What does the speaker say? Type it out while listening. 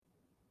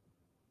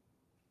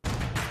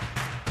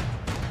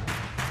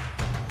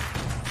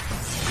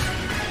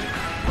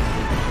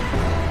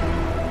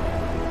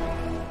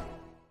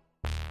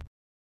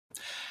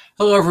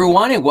Hello,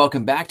 everyone, and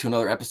welcome back to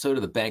another episode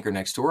of The Banker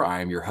Next Door.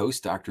 I am your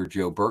host, Dr.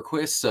 Joe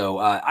Berquist. So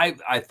I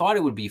thought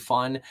it would be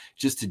fun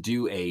just to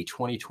do a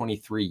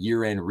 2023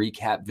 year-end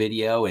recap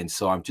video. And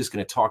so I'm just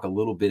going to talk a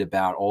little bit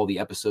about all the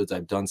episodes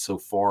I've done so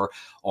far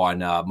on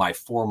my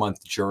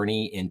 4-month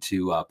journey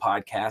into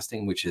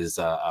podcasting, which has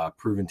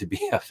proven to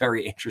be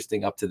very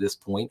interesting up to this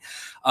point.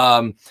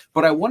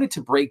 But I wanted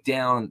to break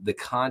down the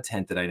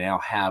content that I now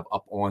have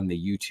up on the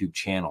YouTube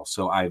channel.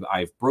 So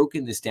I've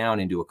broken this down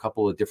into a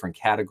couple of different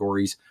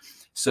categories.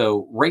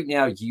 So right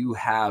now you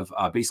have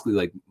basically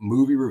like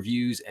movie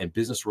reviews and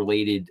business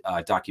related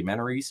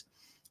documentaries.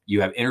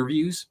 You have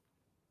interviews.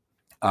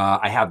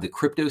 I have the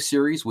crypto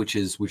series, which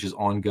is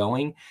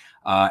ongoing.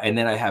 And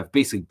then I have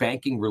basically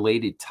banking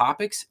related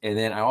topics. And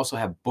then I also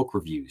have book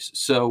reviews.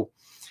 So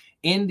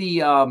in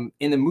the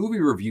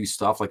movie review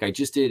stuff, like I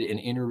just did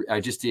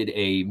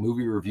a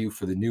movie review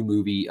for the new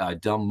movie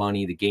Dumb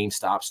Money, the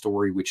GameStop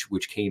story,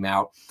 which came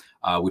out,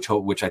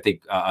 which I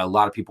think a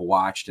lot of people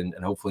watched and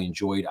hopefully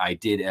enjoyed. I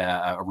did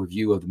a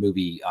review of the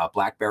movie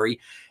Blackberry,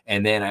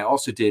 and then I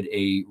also did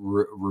a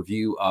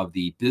review of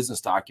the business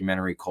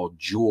documentary called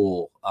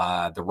Juul,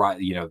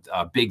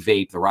 Big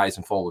Vape, the rise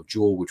and fall of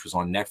Juul, which was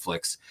on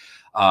Netflix.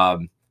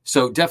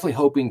 So definitely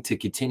hoping to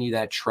continue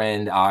that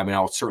trend.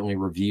 I'll certainly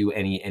review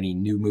any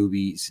new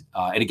movies,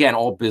 and again,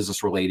 all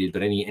business related.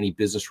 But any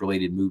business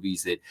related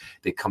movies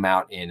that come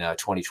out in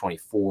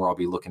 2024, I'll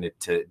be looking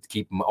to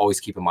always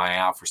keeping my eye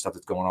out for stuff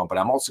that's going on. But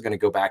I'm also going to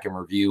go back and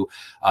review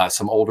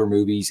some older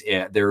movies.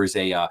 There is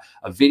a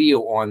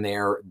video on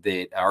there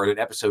or an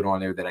episode on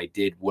there that I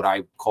did what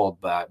I called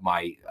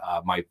my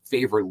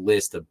favorite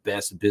list of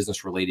best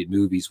business related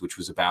movies, which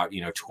was about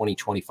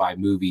 20-25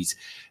 movies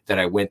that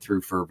I went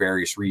through for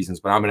various reasons.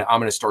 But I'm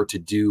gonna start to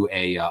do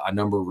a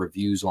number of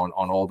reviews on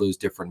all those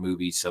different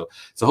movies. So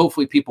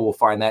hopefully people will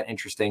find that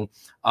interesting.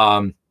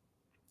 A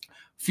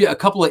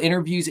couple of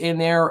interviews in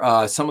there.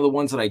 Some of the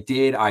ones that I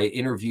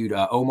interviewed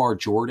Omar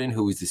Jordan,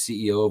 who is the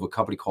CEO of a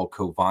company called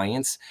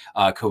Coviance.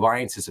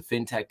 Coviance is a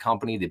fintech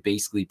company that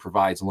basically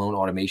provides loan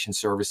automation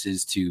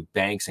services to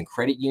banks and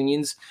credit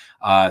unions.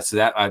 So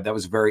that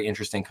was a very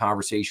interesting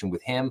conversation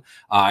with him.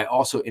 I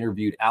also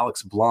interviewed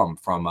Alex Blum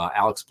from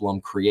Alex Blum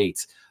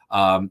Creates.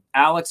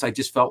 Alex, I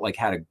just felt like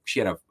she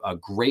had a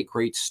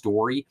great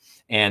story.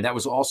 And that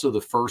was also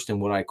the first in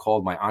what I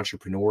called my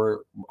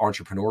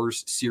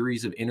entrepreneurs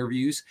series of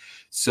interviews.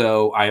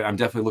 So I'm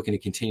definitely looking to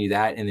continue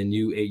that in the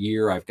new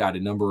year. I've got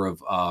a number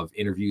of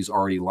interviews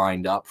already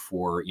lined up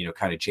for,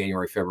 kind of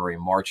January, February,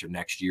 and March of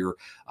next year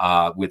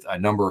with a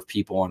number of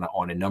people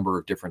on a number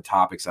of different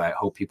topics I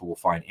hope people will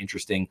find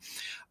interesting.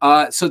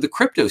 So the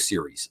crypto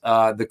series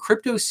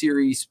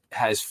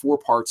has 4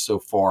 parts so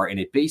far. And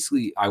it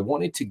basically, I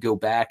wanted to go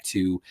back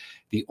to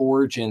the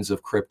origins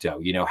of crypto.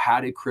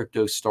 How did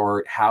crypto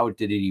start? How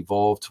did it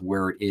evolve to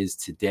where it is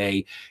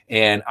today?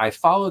 And I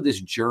followed this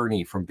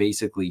journey from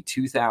basically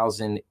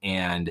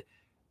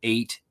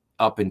 2008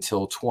 up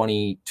until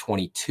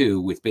 2022,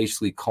 with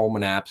basically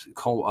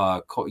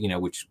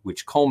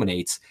which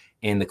culminates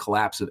in the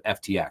collapse of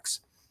FTX.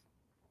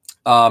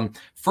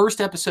 First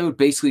episode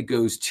basically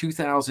goes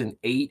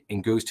 2008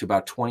 and goes to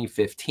about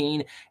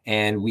 2015,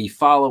 and we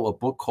follow a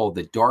book called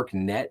The Dark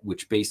Net,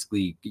 which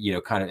basically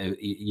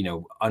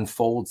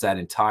unfolds that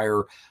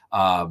entire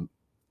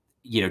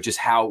just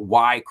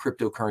why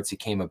cryptocurrency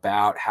came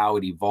about, how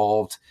it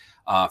evolved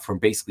from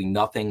basically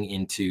nothing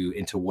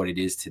into what it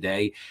is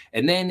today.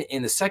 And then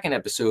in the second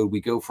episode, we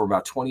go from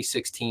about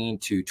 2016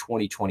 to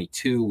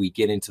 2022. We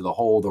get into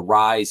the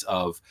rise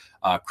of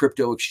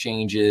crypto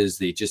exchanges,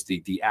 the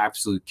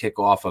absolute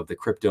kickoff of the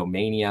crypto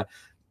mania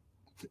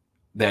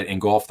that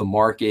engulfed the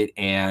market,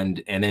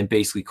 and then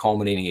basically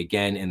culminating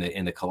again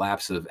in the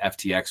collapse of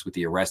FTX with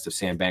the arrest of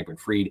Sam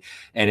Bankman-Fried.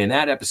 And in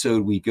that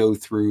episode, we go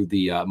through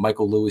the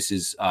Michael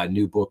Lewis's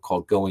new book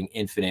called Going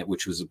Infinite,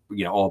 which was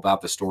all about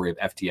the story of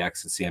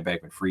FTX and Sam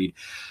Bankman-Fried.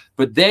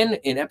 But then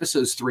in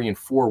episodes 3 and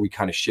 4, we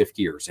kind of shift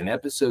gears. In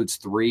episodes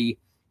 3,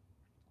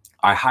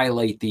 I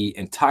highlight the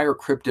entire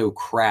crypto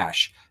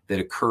crash that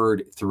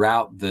occurred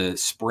throughout the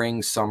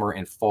spring, summer,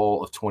 and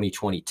fall of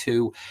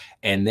 2022.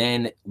 And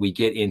then we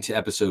get into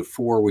episode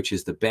 4, which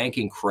is the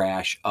banking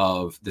crash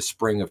of the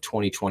spring of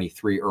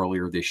 2023,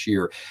 earlier this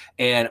year.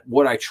 And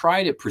what I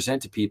try to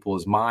present to people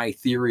is my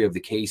theory of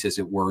the case, as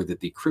it were, that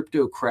the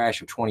crypto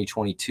crash of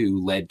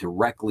 2022 led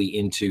directly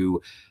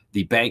into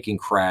the banking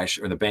crash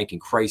or the banking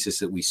crisis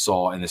that we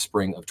saw in the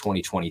spring of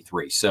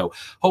 2023. So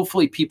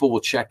hopefully people will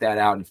check that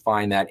out and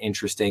find that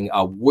interesting.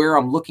 Where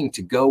I'm looking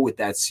to go with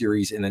that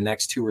series in the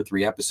next 2 or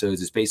 3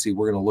 episodes is basically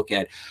we're going to look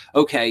at,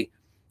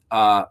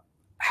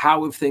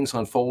 how have things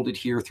unfolded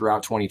here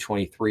throughout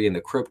 2023 in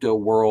the crypto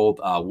world?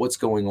 What's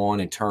going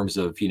on in terms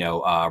of,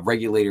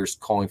 regulators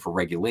calling for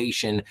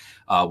regulation?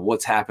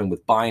 What's happened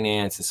with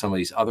Binance and some of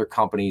these other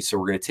companies? So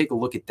we're going to take a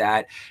look at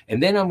that.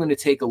 And then I'm going to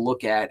take a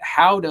look at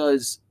how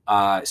does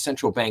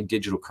central bank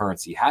digital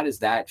currency, how does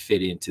that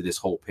fit into this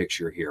whole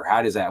picture here?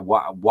 How does that,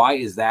 why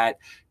is that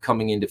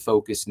coming into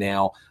focus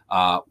now?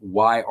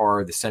 Why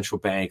are the central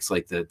banks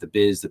like the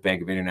BIS, the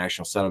Bank of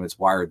International Settlements,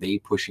 why are they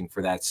pushing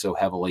for that so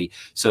heavily?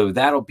 So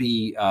that'll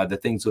be the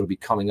things that'll be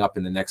coming up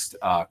in the next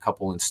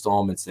couple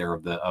installments there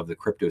of the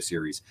crypto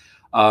series.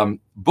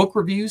 Book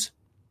reviews.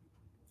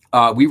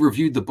 We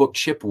reviewed the book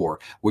Chip War,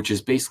 which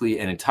is basically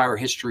an entire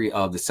history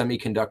of the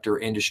semiconductor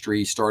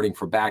industry, starting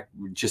from back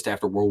just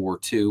after World War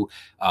II,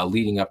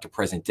 leading up to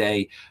present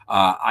day.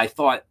 I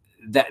thought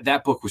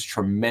that book was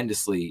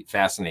tremendously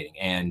fascinating,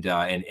 and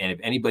if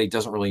anybody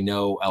doesn't really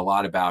know a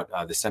lot about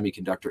the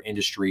semiconductor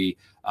industry,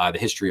 the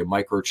history of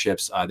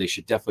microchips, they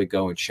should definitely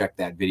go and check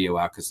that video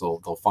out because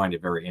they'll find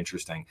it very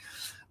interesting.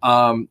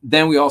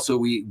 Then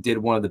we did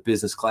one of the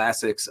business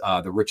classics,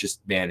 The Richest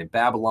Man in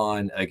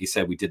Babylon. Like you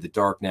said, we did The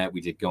Darknet,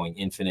 we did Going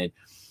Infinite.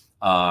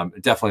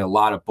 Definitely a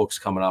lot of books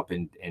coming up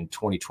in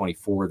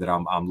 2024 that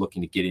I'm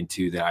looking to get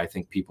into that I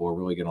think people are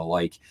really going to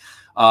like.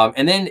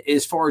 And then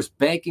as far as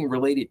banking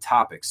related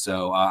topics,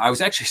 so I was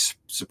actually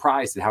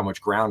surprised at how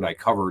much ground I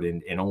covered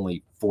in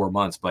only 4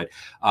 months, but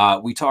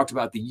we talked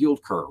about the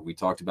yield curve. We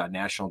talked about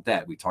national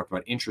debt. We talked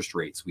about interest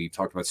rates. We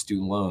talked about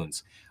student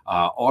loans,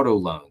 auto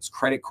loans,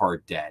 credit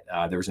card debt.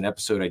 There was an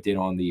episode I did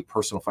on the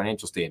personal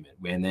financial statement,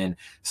 and then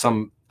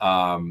some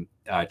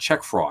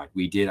check fraud.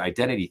 We did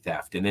identity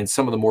theft, and then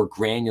some of the more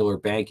granular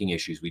banking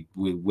issues. We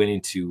went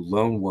into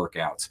loan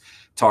workouts,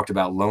 talked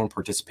about loan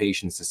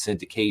participations and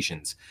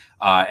syndications,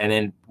 and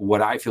then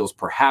what I feel is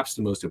perhaps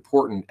the most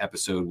important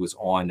episode was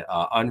on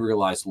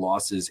unrealized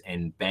losses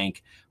and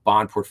bank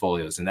bond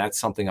portfolios, and that's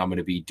something I'm going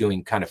to be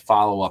doing kind of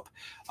follow-up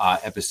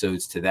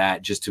episodes to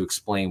that, just to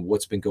explain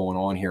what's been going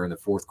on here in the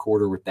fourth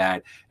quarter with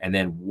that, and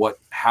then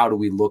how do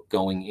we look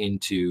going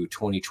into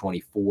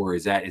 2024?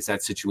 Is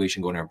that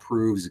situation going to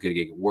improve? Is it going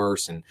to get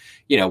worse? And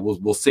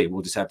we'll see.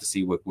 We'll just have to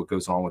see what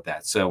goes on with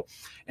that. So,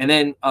 and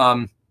then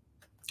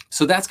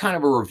so that's kind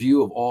of a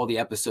review of all the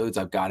episodes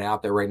I've got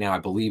out there right now. I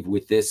believe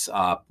with this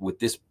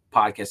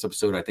podcast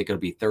episode, I think it'll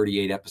be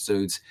 38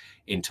 episodes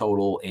in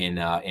total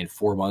in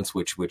 4 months,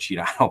 which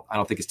I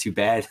don't think is too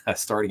bad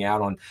starting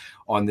out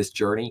on this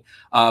journey.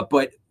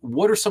 But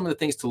what are some of the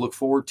things to look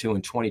forward to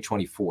in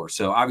 2024?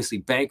 So obviously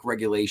bank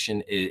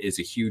regulation is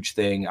a huge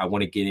thing. I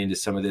want to get into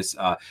some of this.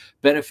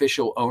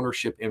 Beneficial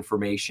ownership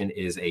information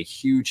is a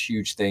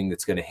huge thing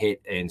that's going to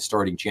hit and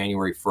starting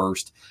January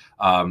 1st.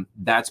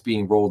 That's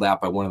being rolled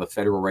out by one of the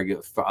federal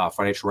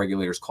financial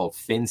regulators called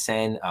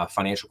FinCEN,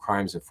 Financial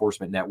Crimes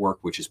Enforcement Network,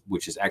 which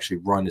is actually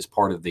run as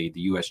part of the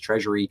U.S.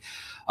 Treasury.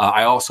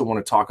 I also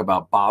want to talk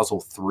about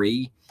Basel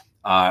III,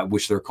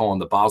 which they're calling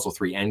the Basel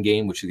III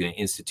Endgame, which is going to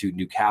institute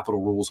new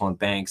capital rules on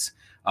banks.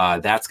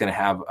 That's going to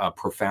have a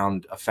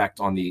profound effect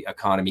on the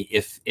economy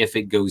if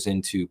it goes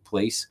into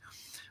place.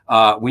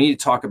 We need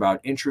to talk about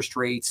interest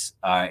rates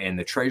and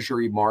the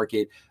Treasury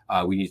market.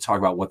 We need to talk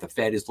about what the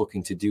Fed is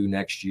looking to do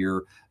next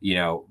year.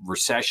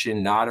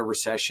 Recession, not a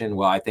recession.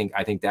 Well, I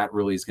think that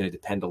really is going to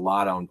depend a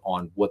lot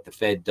on what the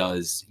Fed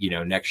does,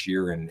 next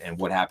year and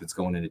what happens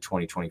going into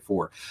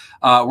 2024.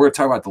 We're going to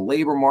talk about the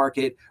labor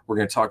market. We're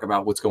going to talk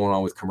about what's going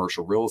on with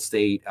commercial real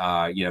estate. Get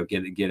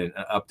an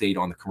update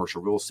on the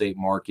commercial real estate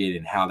market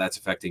and how that's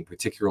affecting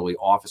particularly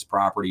office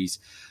properties.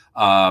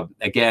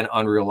 Again,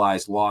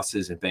 unrealized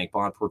losses in bank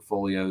bond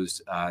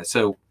portfolios.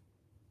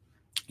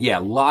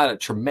 A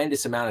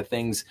tremendous amount of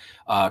things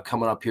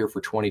coming up here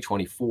for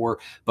 2024.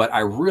 But I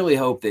really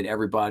hope that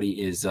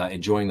everybody is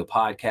enjoying the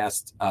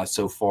podcast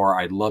so far.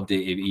 I'd love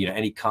to,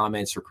 any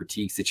comments or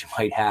critiques that you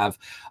might have,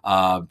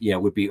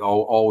 would be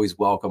always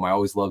welcome. I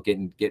always love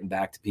getting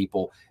back to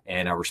people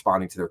and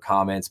responding to their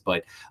comments.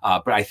 But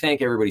I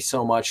thank everybody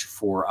so much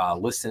for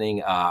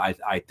listening.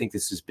 I think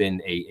this has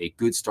been a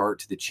good start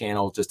to the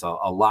channel. Just a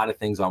lot of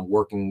things I'm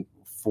working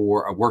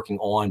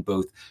on,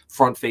 both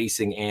front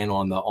facing and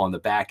on the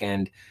back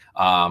end,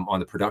 on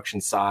the production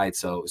side.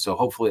 So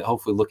hopefully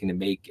looking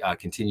to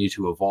continue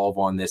to evolve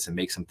on this and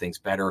make some things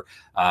better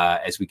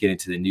as we get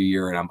into the new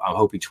year. And I'm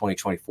hoping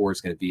 2024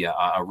 is going to be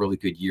a really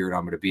good year, and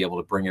I'm going to be able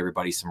to bring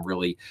everybody some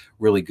really,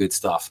 really good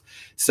stuff.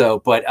 So,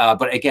 but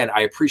again,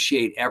 I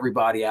appreciate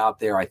everybody out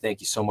there. I thank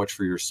you so much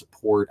for your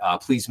support.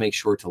 Please make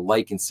sure to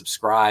like and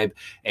subscribe,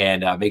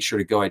 and make sure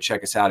to go and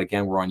check us out.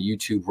 Again, we're on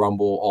YouTube,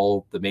 Rumble,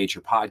 all the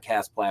major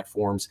podcast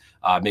platforms.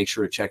 Make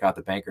sure to check out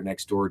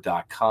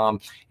thebankernextdoor.com,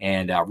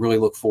 and really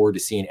look forward to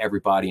seeing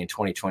everybody in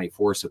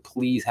 2024. So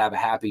please have a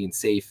happy and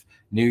safe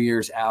New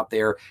Year's out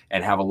there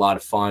and have a lot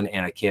of fun.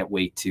 And I can't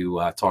wait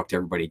to talk to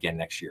everybody again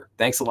next year.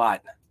 Thanks a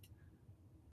lot.